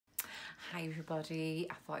Hi everybody,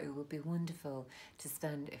 I thought it would be wonderful to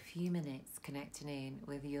spend a few minutes connecting in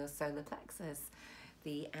with your solar plexus,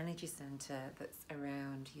 the energy center that's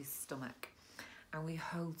around your stomach. And we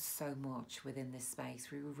hold so much within this space,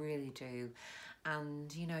 we really do.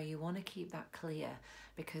 And you know, you want to keep that clear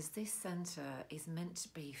because this center is meant to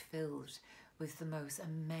be filled with the most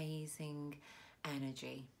amazing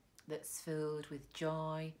energy that's filled with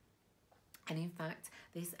joy. And in fact,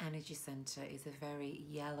 this energy center is a very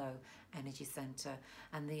yellow energy center.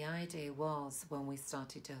 And the idea was, when we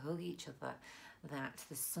started to hug each other, that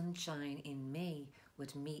the sunshine in me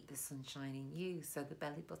would meet the sunshine in you, so the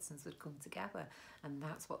belly buttons would come together. And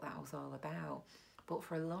that's what that was all about. But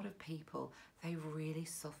for a lot of people, they really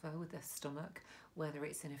suffer with their stomach, whether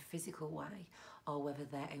it's in a physical way or whether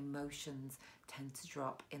their emotions tend to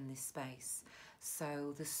drop in this space.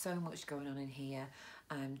 So there's so much going on in here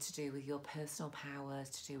to do with your personal power,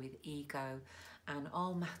 to do with ego and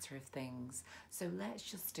all matter of things. So let's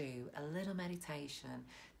just do a little meditation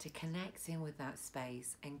to connect in with that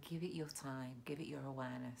space and give it your time, give it your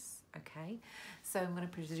awareness, okay? So I'm going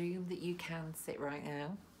to presume that you can sit right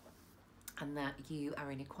now and that you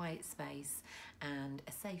are in a quiet space and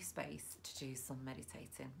a safe space to do some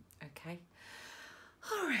meditating, okay?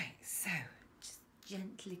 All right, so just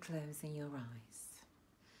gently closing your eyes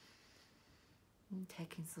and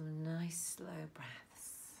taking some nice slow breaths.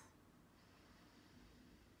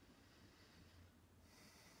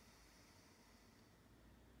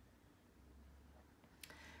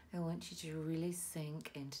 I want you to really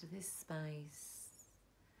sink into this space,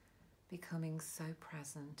 becoming so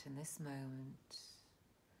present in this moment,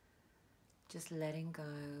 just letting go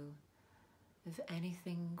of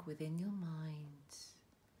anything within your mind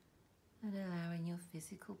and allowing your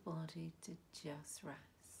physical body to just rest.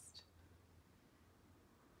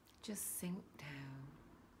 Just sink down,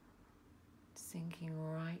 sinking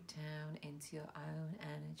right down into your own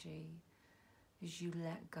energy as you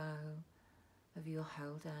let go of your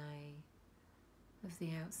whole day, of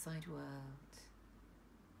the outside world,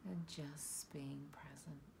 and just being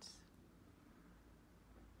present.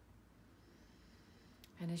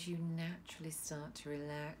 And as you naturally start to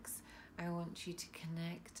relax, I want you to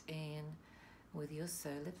connect in with your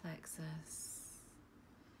solar plexus,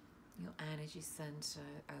 your energy center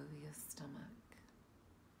over your stomach.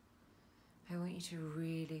 I want you to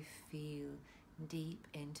really feel deep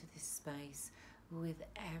into this space with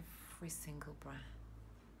every single breath.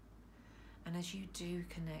 And as you do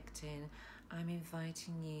connect in, I'm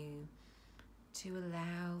inviting you to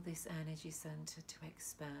allow this energy center to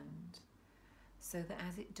expand, so that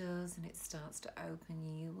as it does and it starts to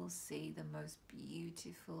open, you will see the most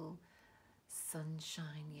beautiful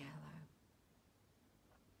sunshine yellow.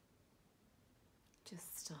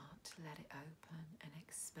 Just start to let it open and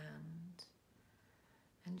expand,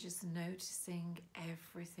 and just noticing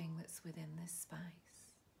everything that's within this space.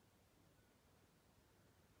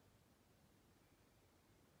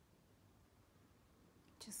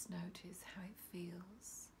 Just notice how it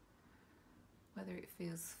feels, whether it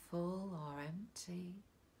feels full or empty,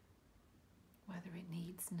 whether it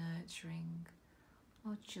needs nurturing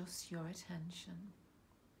or just your attention.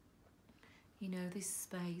 You know, this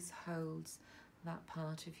space holds that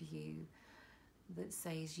part of you that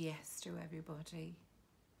says yes to everybody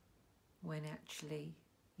when actually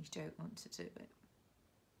you don't want to do it.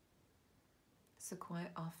 So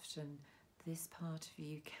quite often this part of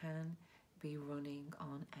you can be running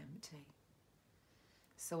on empty.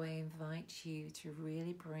 So I invite you to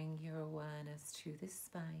really bring your awareness to this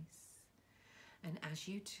space, and as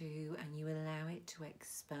you do and you allow it to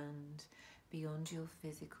expand beyond your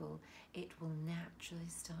physical, it will naturally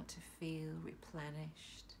start to feel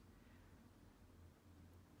replenished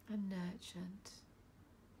and nurtured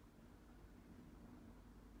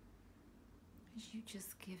as you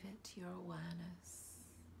just give it your awareness,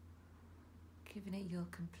 giving it your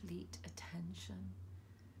complete attention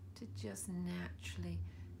to just naturally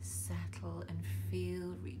settle and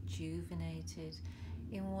feel rejuvenated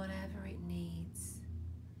in whatever it needs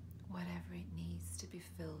to be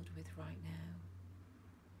filled with right now.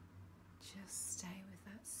 Just stay with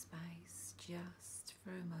that space just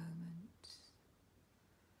for a moment.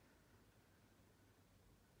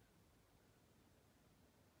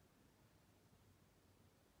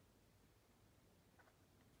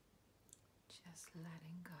 Just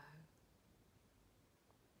letting go.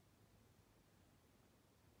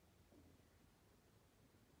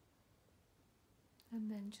 And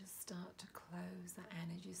then just start to close that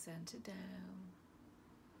energy center down.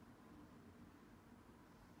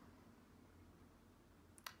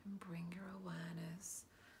 And bring your awareness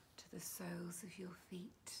to the soles of your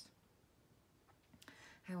feet.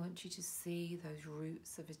 I want you to see those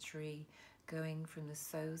roots of a tree going from the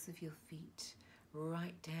soles of your feet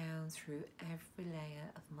right down through every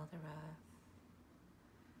layer of Mother Earth,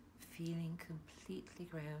 feeling completely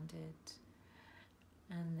grounded,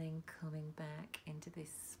 and then coming back into this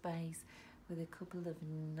space with a couple of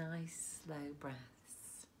nice slow breaths.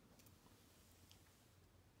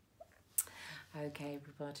 Okay,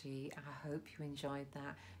 everybody, I hope you enjoyed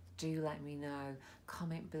that. Do let me know,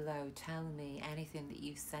 comment below, tell me anything that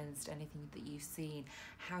you've sensed, anything that you've seen,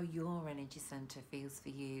 how your energy centre feels for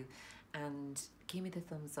you, and give me the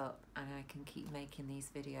thumbs up and I can keep making these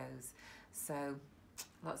videos. So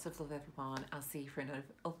lots of love, everyone. I'll see you for another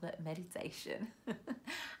meditation.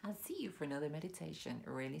 I'll see you for another meditation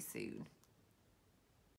really soon.